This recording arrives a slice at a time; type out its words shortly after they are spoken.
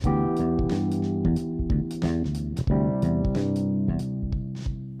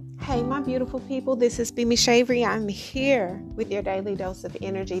beautiful people. This is Bimi Shavery. I'm here with your daily dose of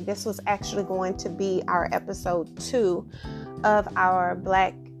energy. This was actually going to be our episode 2 of our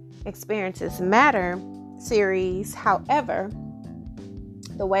Black Experiences Matter series. However,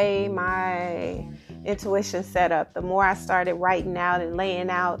 the way my intuition set up, the more I started writing out and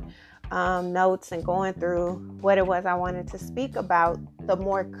laying out notes and going through what it was I wanted to speak about, the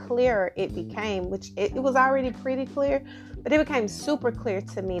more clear it became, which it was already pretty clear, but it became super clear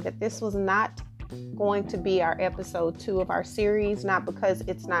to me that this was not going to be our episode 2 of our series, not because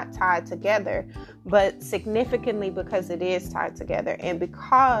it's not tied together, but significantly because it is tied together. And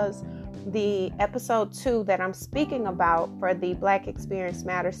because the episode 2 that I'm speaking about for the Black Experience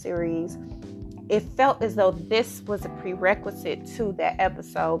Matter series, it felt as though this was a prerequisite to that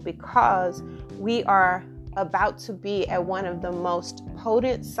episode, because we are about to be at one of the most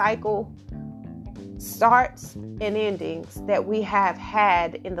potent cycle starts and endings that we have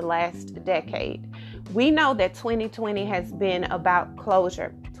had in the last decade. We know that 2020 has been about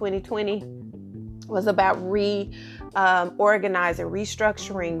closure. 2020 was about organizing,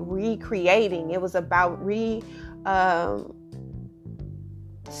 restructuring, recreating. It was about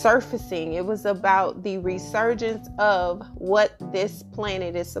surfacing. It was about the resurgence of what this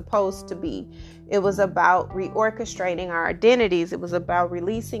planet is supposed to be. It was about reorchestrating our identities. It was about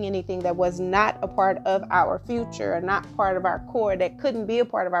releasing anything that was not a part of our future or not part of our core, that couldn't be a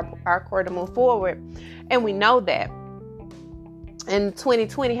part of our core to move forward. And we know that. And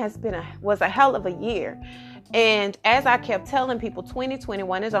 2020 was a hell of a year. And as I kept telling people,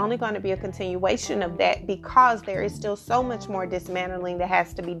 2021 is only going to be a continuation of that, because there is still so much more dismantling that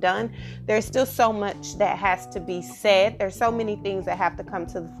has to be done. There's still so much that has to be said. There's so many things that have to come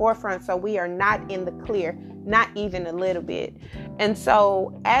to the forefront. So we are not in the clear, not even a little bit. And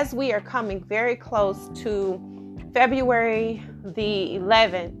so as we are coming very close to February the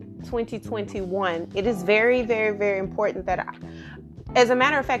 11th, 2021, it is very, very, very important that as a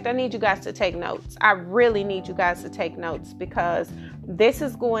matter of fact, I need you guys to take notes. I really need you guys to take notes, because this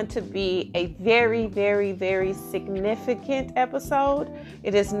is going to be a very, very, very significant episode.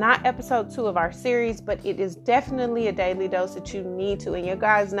 It is not episode 2 of our series, but it is definitely a daily dose that you need to. And you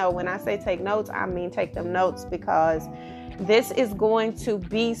guys know when I say take notes, I mean take them notes, because this is going to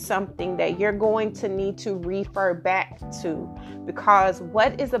be something that you're going to need to refer back to, because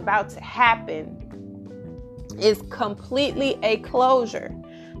what is about to happen is completely a closure.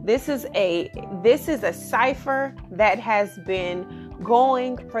 This is a cipher that has been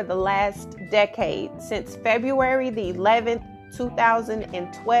going for the last decade, since February the 11th,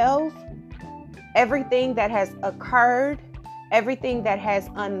 2012. Everything that has occurred, everything that has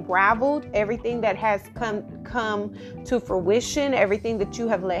unraveled, everything that has come to fruition, everything that you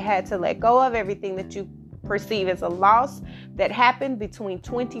have had to let go of, everything that you perceive as a loss that happened between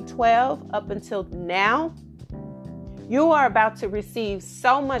 2012 up until now, you are about to receive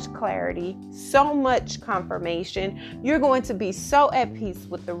so much clarity, so much confirmation. You're going to be so at peace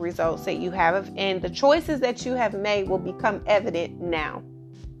with the results that you have, and the choices that you have made will become evident now.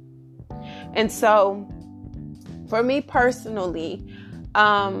 And so, for me personally,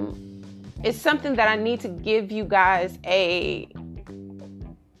 it's something that I need to give you guys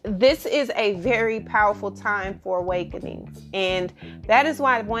this is a very powerful time for awakenings. And that is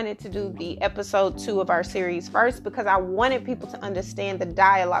why I wanted to do the episode 2 of our series first, because I wanted people to understand the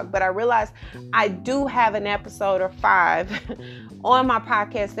dialogue. But I realized I do have an episode or 5 on my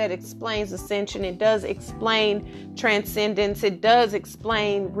podcast that explains ascension. It does explain transcendence. It does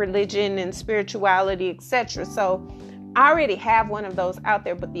explain religion and spirituality, etc. So I already have one of those out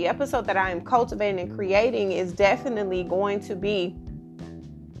there. But the episode that I am cultivating and creating is definitely going to be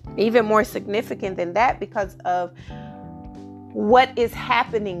even more significant than that, because of what is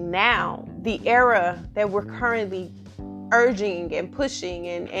happening now, the era that we're currently urging and pushing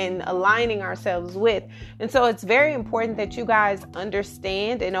and aligning ourselves with. And so it's very important that you guys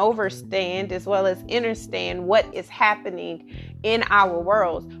understand and overstand, as well as understand what is happening in our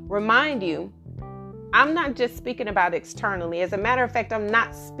world. Remind you, I'm not just speaking about externally. As a matter of fact, I'm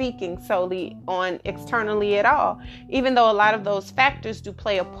not speaking solely on externally at all. Even though a lot of those factors do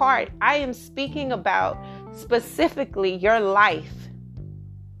play a part, I am speaking about specifically your life.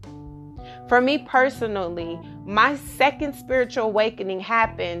 For me personally, my second spiritual awakening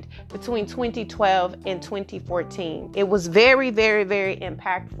happened between 2012 and 2014. It was very, very, very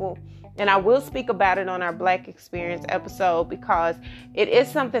impactful. And I will speak about it on our Black Experience episode, because it is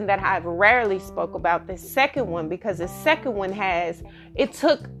something that I've rarely spoke about. The second one, because the second one it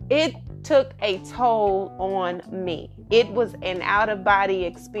took a toll on me. It was an out-of-body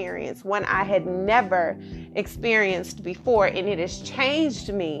experience, one I had never experienced before, and it has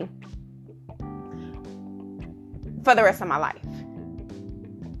changed me for the rest of my life.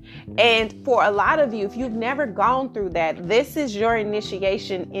 And for a lot of you, if you've never gone through that, this is your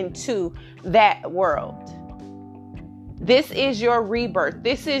initiation into that world. This is your rebirth.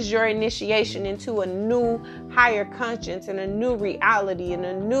 This is your initiation into a new higher conscience and a new reality and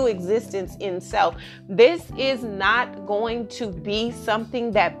a new existence in self. This is not going to be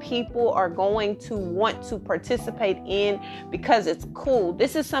something that people are going to want to participate in because it's cool.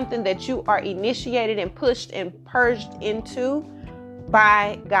 This is something that you are initiated and pushed and purged into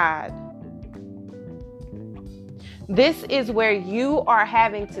by God. This is where you are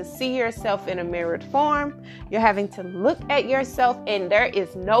having to see yourself in a mirrored form. You're having to look at yourself, and there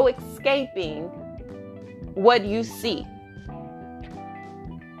is no escaping what you see.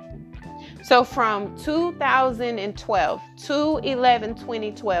 So from 2012 to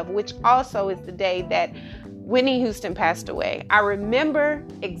 11/2012, which also is the day that Whitney Houston passed away, I remember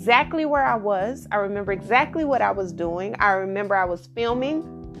exactly where I was. I remember exactly what I was doing. I remember I was filming.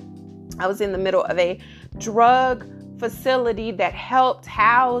 I was in the middle of a drug facility that helped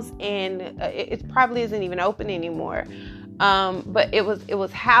house, and it probably isn't even open anymore. But it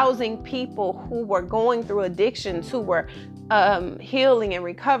was housing people who were going through addictions, who were healing and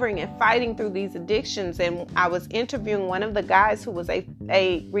recovering and fighting through these addictions. And I was interviewing one of the guys who was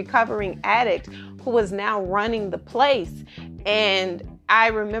a recovering addict who was now running the place. And I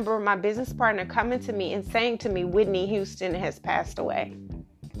remember my business partner coming to me and saying to me, Whitney Houston has passed away.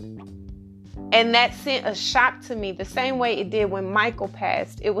 And that sent a shock to me the same way it did when Michael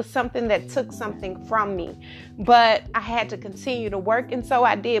passed. It was something that took something from me, but I had to continue to work, and so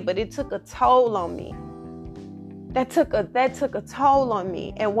I did, but it took a toll on me. That took a toll on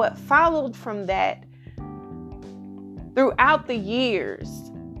me. And what followed from that throughout the years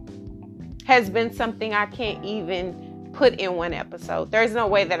has been something I can't even put in one episode. There's no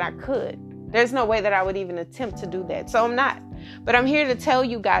way that I could. There's no way that I would even attempt to do that. So I'm not. But I'm here to tell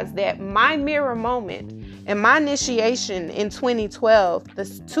you guys that my mirror moment and my initiation in 2012,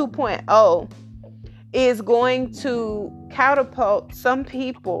 this 2.0, is going to catapult some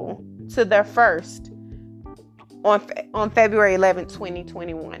people to their first on February 11th,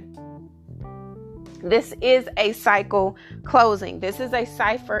 2021. This is a cycle closing. This is a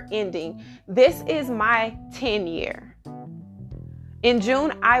cipher ending. This is my 10 year. In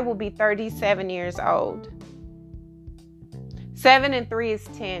June, I will be 37 years old. 7 and 3 is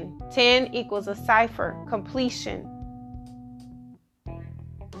 10. 10 equals a cipher, completion.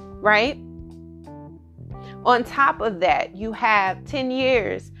 Right? On top of that, you have 10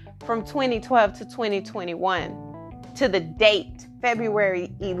 years from 2012 to 2021 to the date,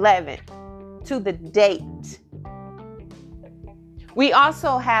 February 11th, to the date. We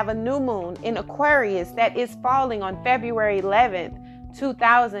also have a new moon in Aquarius that is falling on February 11th,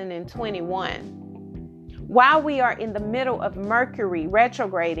 2021. While we are in the middle of Mercury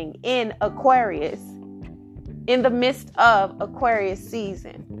retrograding in Aquarius, in the midst of Aquarius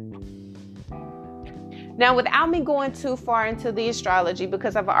season. Now, without me going too far into the astrology,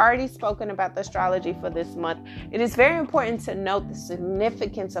 because I've already spoken about the astrology for this month, it is very important to note the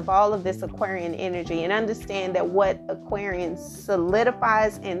significance of all of this Aquarian energy and understand that what Aquarian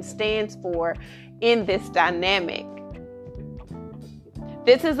solidifies and stands for in this dynamic.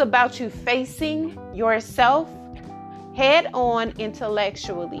 This is about you facing yourself head on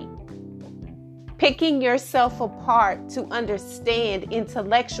intellectually, picking yourself apart to understand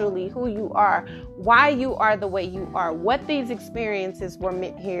intellectually who you are, why you are the way you are, what these experiences were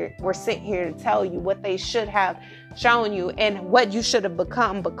sent here to tell you, what they should have shown you, and what you should have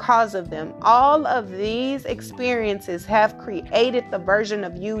become because of them. All of these experiences have created the version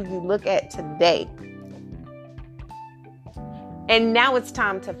of you look at today. And now it's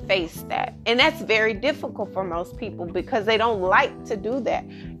time to face that. And that's very difficult for most people because they don't like to do that.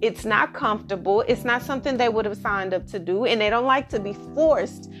 It's not comfortable. It's not something they would have signed up to do. And they don't like to be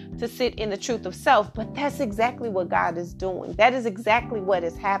forced to sit in the truth of self. But that's exactly what God is doing. That is exactly what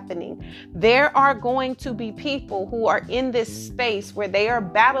is happening. There are going to be people who are in this space where they are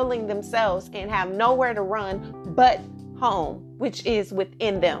battling themselves and have nowhere to run but home, which is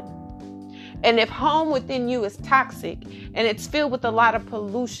within them. And if home within you is toxic and it's filled with a lot of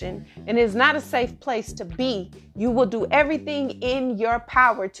pollution and is not a safe place to be, you will do everything in your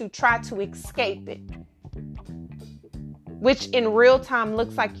power to try to escape it, which in real time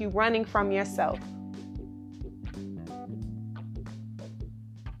looks like you running from yourself.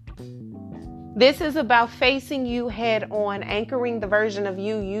 This is about facing you head on, anchoring the version of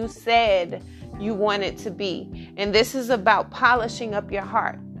you said you wanted to be. And this is about polishing up your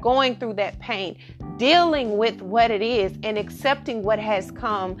heart, going through that pain, dealing with what it is, and accepting what has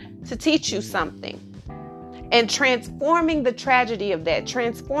come to teach you something. and transforming the tragedy of that,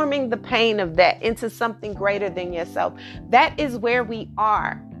 transforming the pain of that into something greater than yourself. That is where we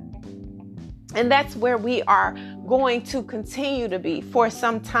are. And that's where we are going to continue to be for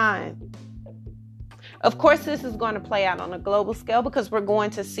some time. Of course, this is going to play out on a global scale because we're going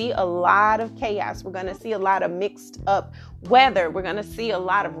to see a lot of chaos. We're going to see a lot of mixed up weather. We're going to see a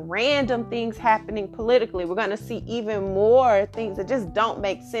lot of random things happening politically. We're going to see even more things that just don't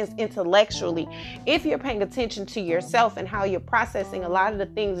make sense intellectually. If you're paying attention to yourself and how you're processing a lot of the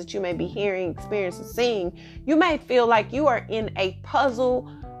things that you may be hearing, experiencing, seeing, you may feel like you are in a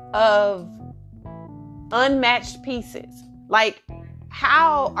puzzle of unmatched pieces. Like,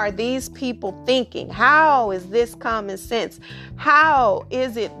 how are these people thinking? How is this common sense? How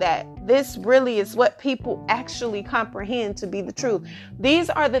is it that this really is what people actually comprehend to be the truth? These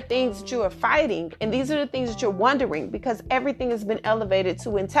are the things that you are fighting, and these are the things that you're wondering, because everything has been elevated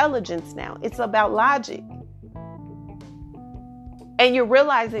to intelligence now. It's about logic. And you're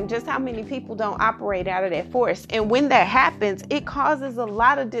realizing just how many people don't operate out of that force. And when that happens, it causes a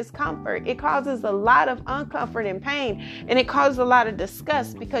lot of discomfort. It causes a lot of uncomfort and pain. And it causes a lot of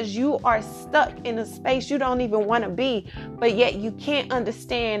disgust because you are stuck in a space you don't even want to be, but yet you can't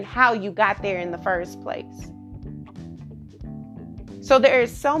understand how you got there in the first place. So there are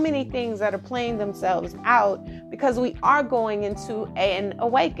so many things that are playing themselves out because we are going into an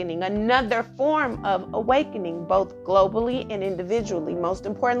awakening, another form of awakening, both globally and individually. Most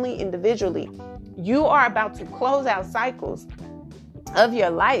importantly, individually. You are about to close out cycles of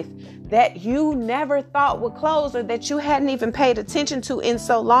your life that you never thought would close, or that you hadn't even paid attention to in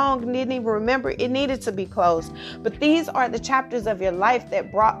so long and didn't even remember it needed to be closed. But these are the chapters of your life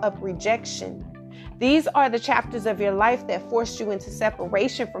that brought up rejection. These are the chapters of your life that forced you into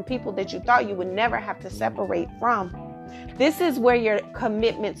separation from people that you thought you would never have to separate from. This is where your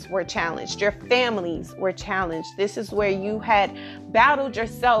commitments were challenged. Your families were challenged. This is where you had battled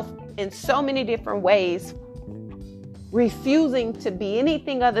yourself in so many different ways, refusing to be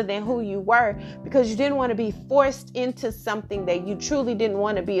anything other than who you were because you didn't want to be forced into something that you truly didn't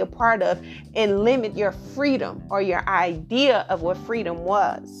want to be a part of and limit your freedom or your idea of what freedom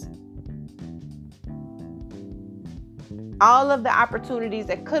was. All of the opportunities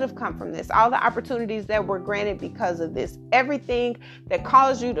that could have come from this, all the opportunities that were granted because of this, everything that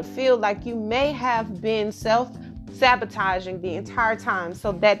caused you to feel like you may have been self-sabotaging the entire time.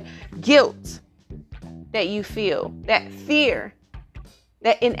 So that guilt that you feel, that fear,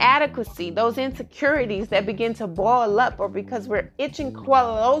 that inadequacy, those insecurities that begin to boil up, or because we're itching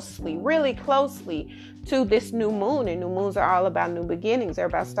closely, really closely to this new moon. And new moons are all about new beginnings. They're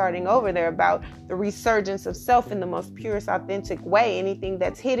about starting over. They're about the resurgence of self in the most purest, authentic way. Anything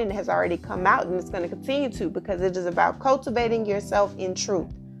that's hidden has already come out, and it's going to continue to, because it is about cultivating yourself in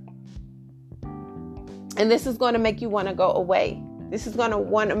truth. And this is going to make you want to go away. This is going to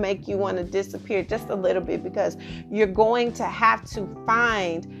want to make you want to disappear just a little bit, because you're going to have to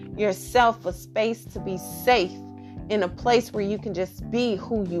find yourself a space to be safe, in a place where you can just be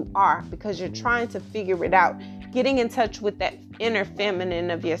who you are, because you're trying to figure it out, getting in touch with that inner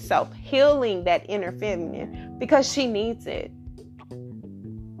feminine of yourself, healing that inner feminine, because she needs it.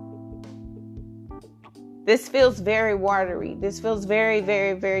 This feels very watery. This feels very,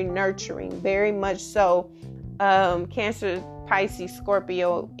 very, very nurturing, very much so Cancer, Pisces,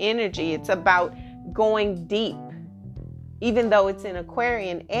 Scorpio energy. It's about going deep. Even though it's in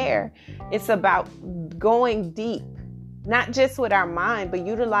Aquarian air, it's about going deep, not just with our mind, but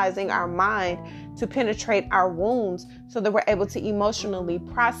utilizing our mind to penetrate our wounds so that we're able to emotionally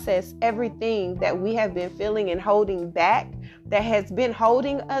process everything that we have been feeling and holding back, that has been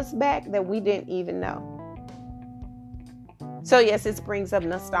holding us back, that we didn't even know. So yes, this brings up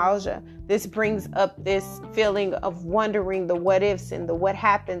nostalgia. This brings up this feeling of wondering the what ifs and the what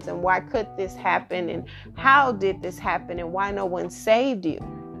happens and why could this happen and how did this happen and why no one saved you.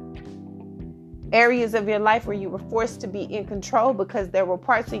 Areas of your life where you were forced to be in control because there were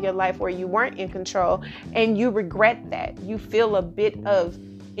parts of your life where you weren't in control, and you regret that. You feel a bit of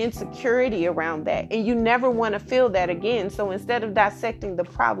insecurity around that, and you never want to feel that again. So instead of dissecting the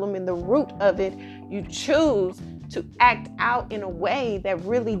problem and the root of it, you choose to act out in a way that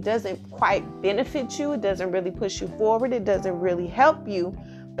really doesn't quite benefit you. It doesn't really push you forward. It doesn't really help you,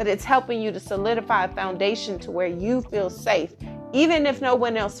 but it's helping you to solidify a foundation to where you feel safe, even if no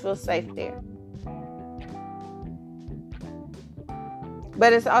one else feels safe there.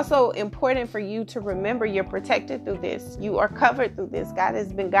 But it's also important for you to remember you're protected through this. You are covered through this. God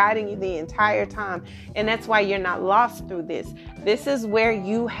has been guiding you the entire time. And that's why you're not lost through this. This is where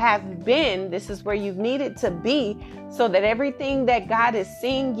you have been. This is where you've needed to be, so that everything that God is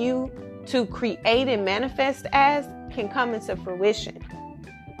seeing you to create and manifest as can come into fruition.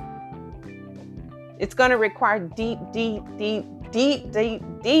 It's going to require deep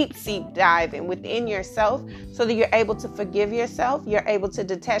diving within yourself so that you're able to forgive yourself. You're able to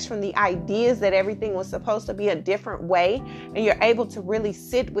detach from the ideas that everything was supposed to be a different way. And you're able to really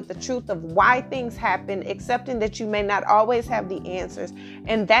sit with the truth of why things happen, accepting that you may not always have the answers.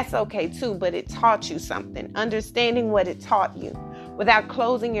 And that's okay too, but it taught you something. Understanding what it taught you without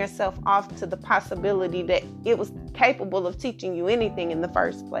closing yourself off to the possibility that it was capable of teaching you anything in the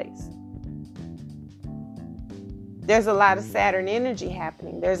first place. There's a lot of Saturn energy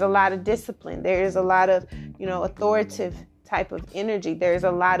happening. There's a lot of discipline. There's a lot of, authoritative type of energy. There's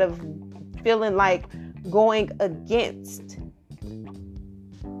a lot of feeling like going against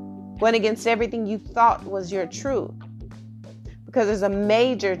everything you thought was your truth. Because there's a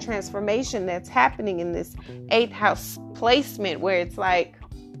major transformation that's happening in this 8th house placement where it's like,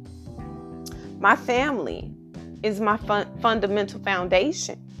 my family is my fundamental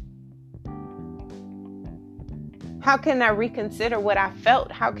foundation. How can I reconsider what I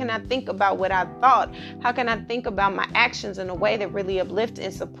felt? How can I think about what I thought? How can I think about my actions in a way that really uplift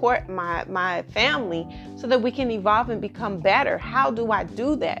and support my family so that we can evolve and become better? How do I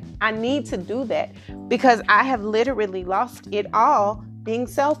do that? I need to do that because I have literally lost it all being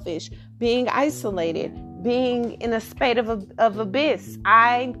selfish, being isolated, being in a state of abyss.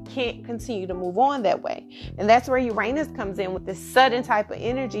 I can't continue to move on that way. And that's where Uranus comes in with this sudden type of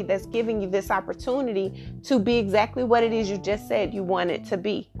energy that's giving you this opportunity to be exactly what it is you just said you want it to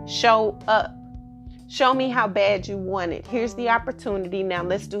be. Show up. Show me how bad you want it. Here's the opportunity. Now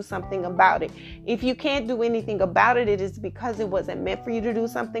let's do something about it. If you can't do anything about it, it is because it wasn't meant for you to do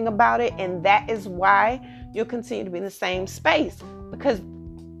something about it. And that is why you'll continue to be in the same space, because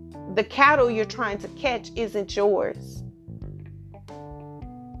the cattle you're trying to catch isn't yours.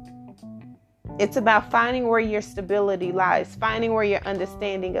 It's about finding where your stability lies, finding where your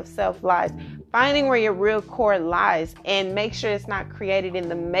understanding of self lies, finding where your real core lies, and make sure it's not created in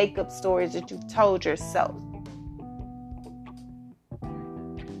the makeup stories that you've told yourself.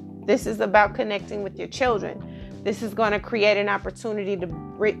 This is about connecting with your children. This is going to create an opportunity to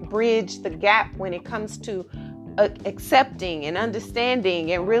bridge the gap when it comes to accepting and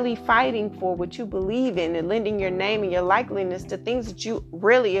understanding and really fighting for what you believe in and lending your name and your likeliness to things that you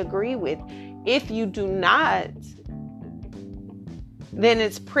really agree with. If you do not, then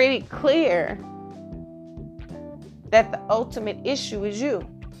it's pretty clear that the ultimate issue is you.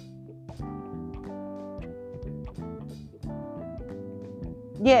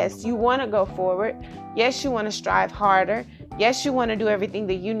 Yes, you want to go forward. Yes, you want to strive harder. Yes, you want to do everything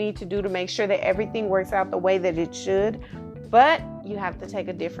that you need to do to make sure that everything works out the way that it should, but you have to take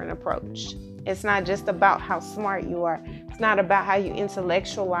a different approach. It's not just about how smart you are. It's not about how you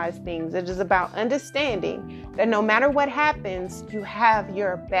intellectualize things. It is about understanding that no matter what happens, you have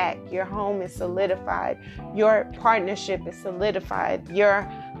your back. Your home is solidified. Your partnership is solidified.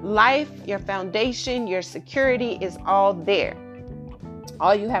 Your life, your foundation, your security is all there.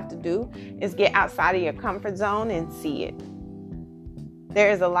 All you have to do is get outside of your comfort zone and see it. There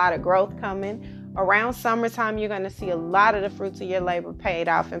is a lot of growth coming. Around summertime, you're going to see a lot of the fruits of your labor paid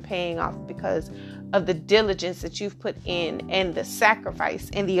off and paying off because of the diligence that you've put in and the sacrifice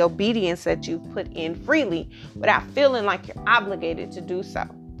and the obedience that you've put in freely without feeling like you're obligated to do so.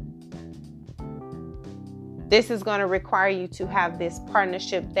 This is going to require you to have this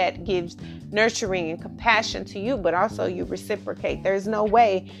partnership that gives nurturing and compassion to you, but also you reciprocate. There's no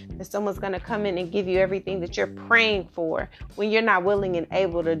way that someone's going to come in and give you everything that you're praying for when you're not willing and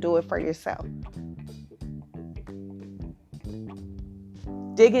able to do it for yourself.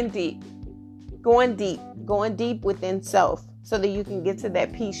 Digging deep, going deep within self so that you can get to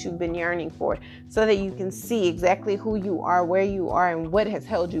that peace you've been yearning for, so that you can see exactly who you are, where you are, and what has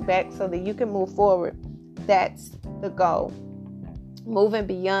held you back so that you can move forward. That's the goal. Moving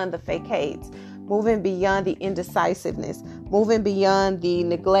beyond the facades, moving beyond the indecisiveness, moving beyond the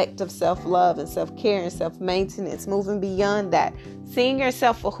neglect of self-love and self-care and self-maintenance, moving beyond that. Seeing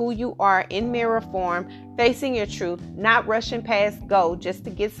yourself for who you are in mirror form, facing your truth, not rushing past go just to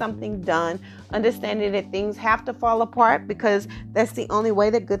get something done, understanding that things have to fall apart because that's the only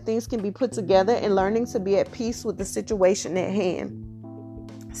way that good things can be put together, and learning to be at peace with the situation at hand.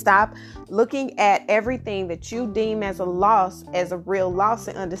 Stop looking at everything that you deem as a loss as a real loss,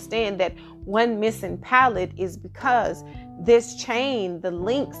 and understand that one missing pallet is because this chain, the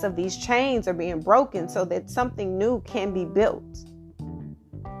links of these chains are being broken so that something new can be built.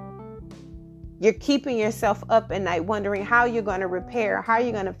 You're keeping yourself up at night wondering how you're going to repair, how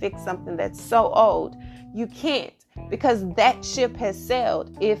you're going to fix something that's so old. You can't, because that ship has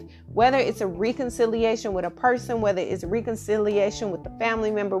sailed. Whether it's a reconciliation with a person, whether it's a reconciliation with a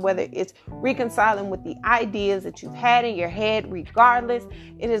family member, whether it's reconciling with the ideas that you've had in your head, regardless,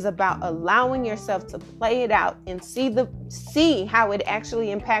 it is about allowing yourself to play it out and see how it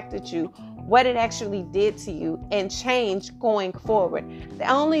actually impacted you, what it actually did to you, and change going forward.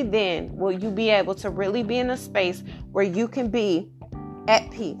 Only then will you be able to really be in a space where you can be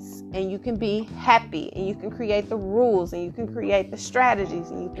at peace and you can be happy and you can create the rules and you can create the strategies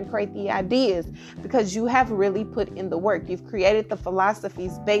and you can create the ideas, because you have really put in the work. You've created the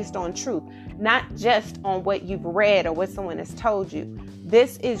philosophies based on truth, not just on what you've read or what someone has told you.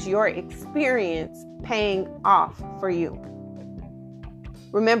 This is your experience paying off for you.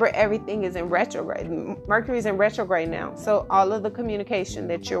 Remember, everything is in retrograde. Mercury is in retrograde now. So all of the communication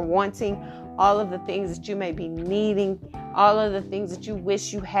that you're wanting, all of the things that you may be needing, all of the things that you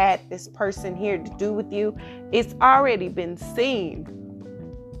wish you had this person here to do with you, it's already been seen.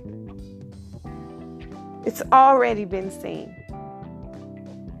 It's already been seen.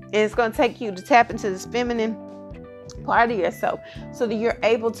 And it's going to take you to tap into this feminine part of yourself so that you're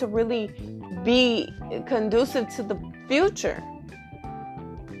able to really be conducive to the future.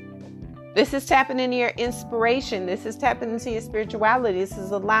 This is tapping into your inspiration. This is tapping into your spirituality. This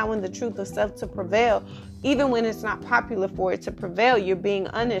is allowing the truth of self to prevail. Even when it's not popular for it to prevail, you're being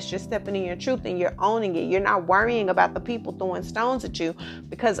honest. You're stepping in your truth and you're owning it. You're not worrying about the people throwing stones at you,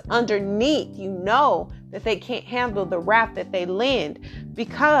 because underneath, you know that they can't handle the wrath that they lend,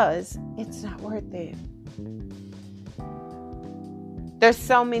 because it's not worth it. There's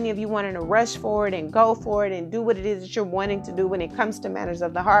so many of you wanting to rush forward and go for it and do what it is that you're wanting to do when it comes to matters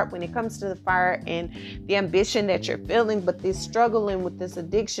of the heart, when it comes to the fire and the ambition that you're feeling. But this struggling with this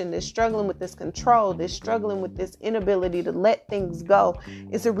addiction, this struggling with this control, this struggling with this inability to let things go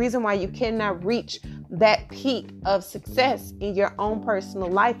is the reason why you cannot reach that peak of success in your own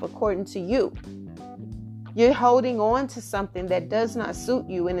personal life, according to you. You're holding on to something that does not suit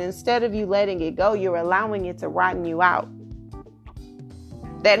you. And instead of you letting it go, you're allowing it to rotten you out.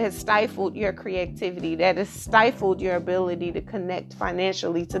 That has stifled your creativity, that has stifled your ability to connect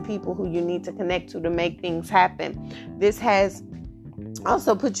financially to people who you need to connect to make things happen. This has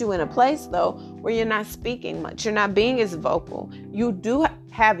also put you in a place, though, where you're not speaking much. You're not being as vocal. You do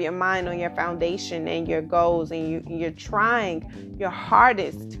have your mind on your foundation and your goals, and you're trying your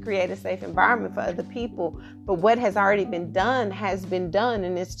hardest to create a safe environment for other people. But what has already been done has been done,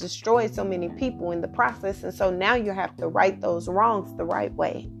 and it's destroyed so many people in the process. And so now you have to right those wrongs the right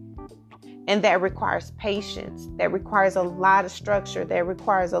way. And that requires patience. That requires a lot of structure. That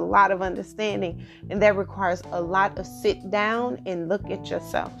requires a lot of understanding. And that requires a lot of sit down and look at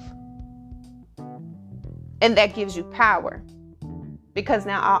yourself. And that gives you power, because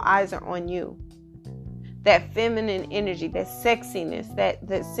now all eyes are on you. That feminine energy, that sexiness, that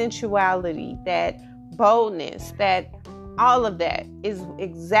sensuality, that boldness, that all of that is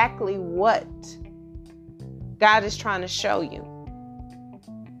exactly what God is trying to show you.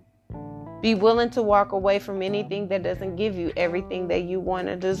 Be willing to walk away from anything that doesn't give you everything that you want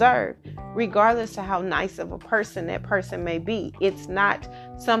to deserve, regardless of how nice of a person that person may be. It's not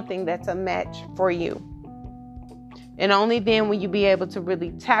something that's a match for you. And only then will you be able to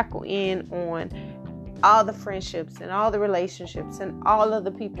really tackle in on all the friendships and all the relationships and all of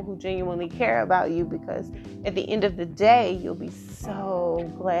the people who genuinely care about you, because at the end of the day, you'll be so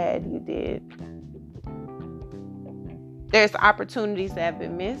glad you did. There's opportunities that have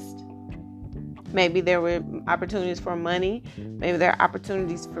been missed. Maybe there were opportunities for money. Maybe there are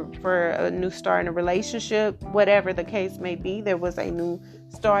opportunities for a new start in a relationship. Whatever the case may be, there was a new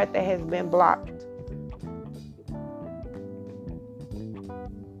start that has been blocked.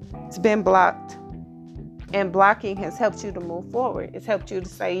 It's been blocked. And blocking has helped you to move forward. It's helped you to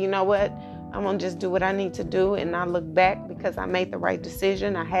say, you know what? I'm going to just do what I need to do and not look back, because I made the right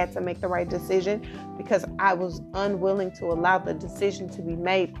decision. I had to make the right decision because I was unwilling to allow the decision to be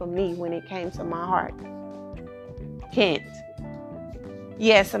made for me when it came to my heart. Can't.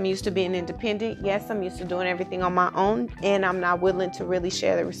 Yes, I'm used to being independent. Yes, I'm used to doing everything on my own, and I'm not willing to really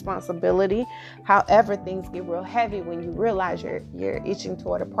share the responsibility. However, things get real heavy when you realize you're itching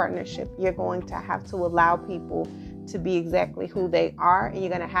toward a partnership. You're going to have to allow people to be exactly who they are, and you're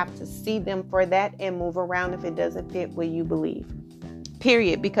going to have to see them for that and move around if it doesn't fit what you believe.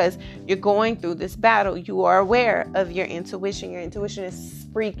 Period. Because you're going through this battle. You are aware of your intuition. Your intuition is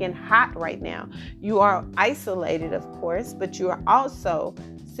freaking hot right now. You are isolated, of course, but you are also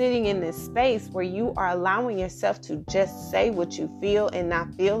sitting in this space where you are allowing yourself to just say what you feel and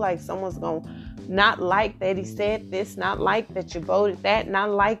not feel like someone's going to Not like that he said this, not like that you voted that,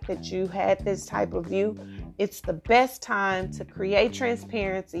 not like that you had this type of view. It's the best time to create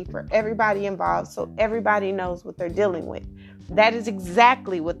transparency for everybody involved so everybody knows what they're dealing with. That is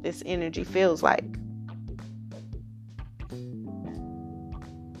exactly what this energy feels like.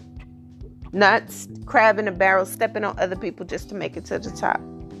 Not crab in a barrel, stepping on other people just to make it to the top.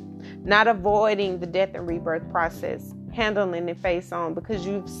 Not avoiding the death and rebirth process, handling it face on, because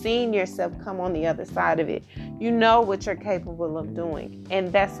you've seen yourself come on the other side of it. You know what you're capable of doing,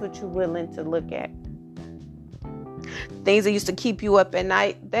 and that's what you're willing to look at. Things that used to keep you up at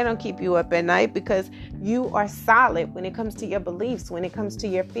night, they don't keep you up at night because you are solid when it comes to your beliefs, when it comes to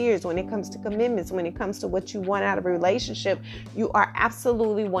your fears, when it comes to commitments, when it comes to what you want out of a relationship. You are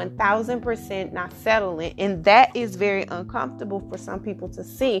absolutely 1000% not settling. And that is very uncomfortable for some people to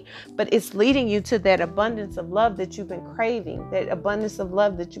see, but it's leading you to that abundance of love that you've been craving, that abundance of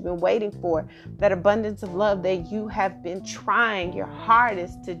love that you've been waiting for, that abundance of love that you have been trying your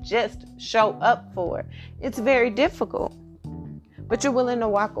hardest to just show up for. It's very difficult. But you're willing to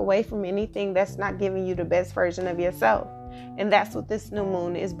walk away from anything that's not giving you the best version of yourself. And that's what this new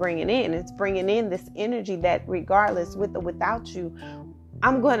moon is bringing in. It's bringing in this energy that regardless, with or without you,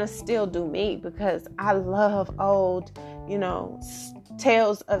 I'm going to still do me, because I love old,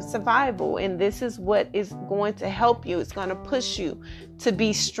 tales of survival. And this is what is going to help you. It's going to push you to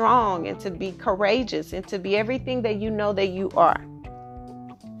be strong and to be courageous and to be everything that you know that you are.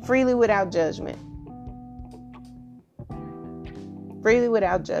 Freely without judgment. Freely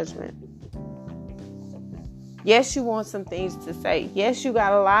without judgment. Yes, you want some things to say. Yes, you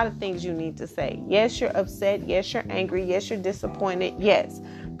got a lot of things you need to say. Yes, you're upset. Yes, you're angry. Yes, you're disappointed. Yes.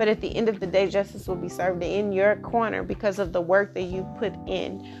 But at the end of the day, justice will be served in your corner because of the work that you put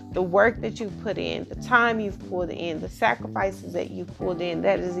in, the work that you put in, the time you've pulled in, the sacrifices that you pulled in.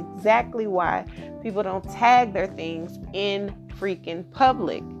 That is exactly why people don't tag their things in freaking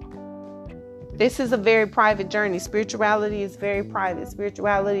public. This is a very private journey. Spirituality is very private.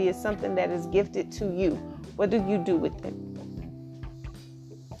 Spirituality is something that is gifted to you. What do you do with it?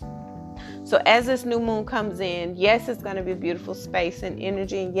 So as this new moon comes in, yes, it's going to be a beautiful space and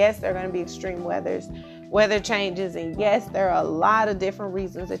energy. And yes, there are going to be extreme weather changes. And yes, there are a lot of different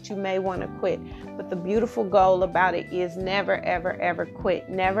reasons that you may want to quit. But the beautiful goal about it is never, ever, ever quit.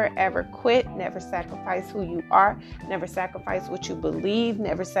 Never, ever quit. Never sacrifice who you are. Never sacrifice what you believe.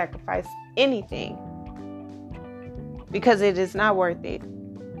 Never sacrifice anything. Because it is not worth it.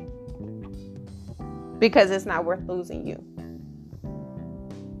 Because it's not worth losing you.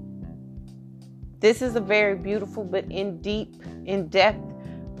 This is a very beautiful but in-depth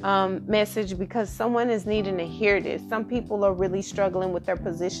message, because someone is needing to hear this. Some people are really struggling with their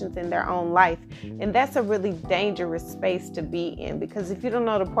positions in their own life. And that's a really dangerous space to be in, because if you don't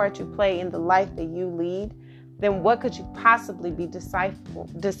know the part you play in the life that you lead, then what could you possibly be decisive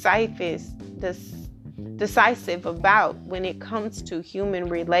about when it comes to human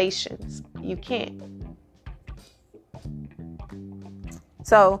relations? You can't.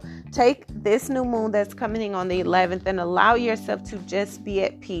 So take this new moon that's coming in on the 11th and allow yourself to just be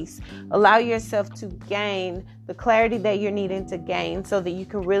at peace. Allow yourself to gain the clarity that you're needing to gain so that you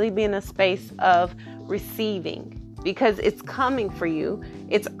can really be in a space of receiving, because it's coming for you.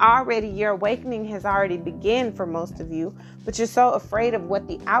 It's already, your awakening has already begun for most of you, but you're so afraid of what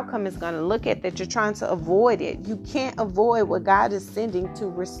the outcome is going to look at that you're trying to avoid it. You can't avoid what God is sending to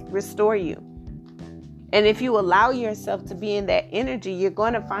restore you. And if you allow yourself to be in that energy, you're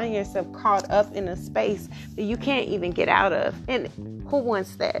going to find yourself caught up in a space that you can't even get out of. And who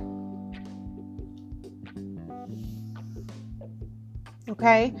wants that?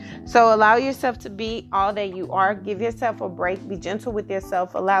 Okay? So allow yourself to be all that you are. Give yourself a break. Be gentle with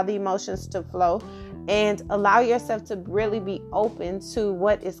yourself. Allow the emotions to flow. And allow yourself to really be open to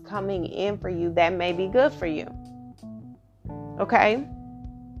what is coming in for you that may be good for you. Okay?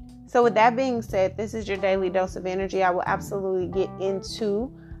 So with that being said, this is your daily dose of energy. I will absolutely get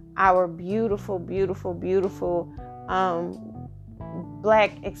into our beautiful, beautiful, beautiful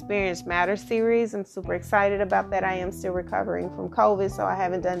Black Experience Matters series. I'm super excited about that. I am still recovering from COVID, so I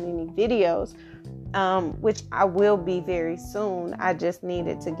haven't done any videos, which I will be very soon. I just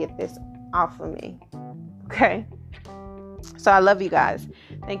needed to get this off of me. Okay? So I love you guys.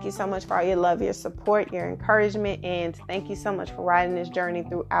 Thank you so much for all your love, your support, your encouragement, and thank you so much for riding this journey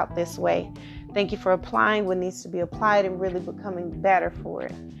throughout this way. Thank you for applying what needs to be applied and really becoming better for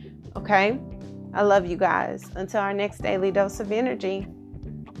it. Okay? I love you guys. Until our next daily dose of energy.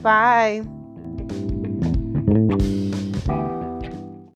 Bye.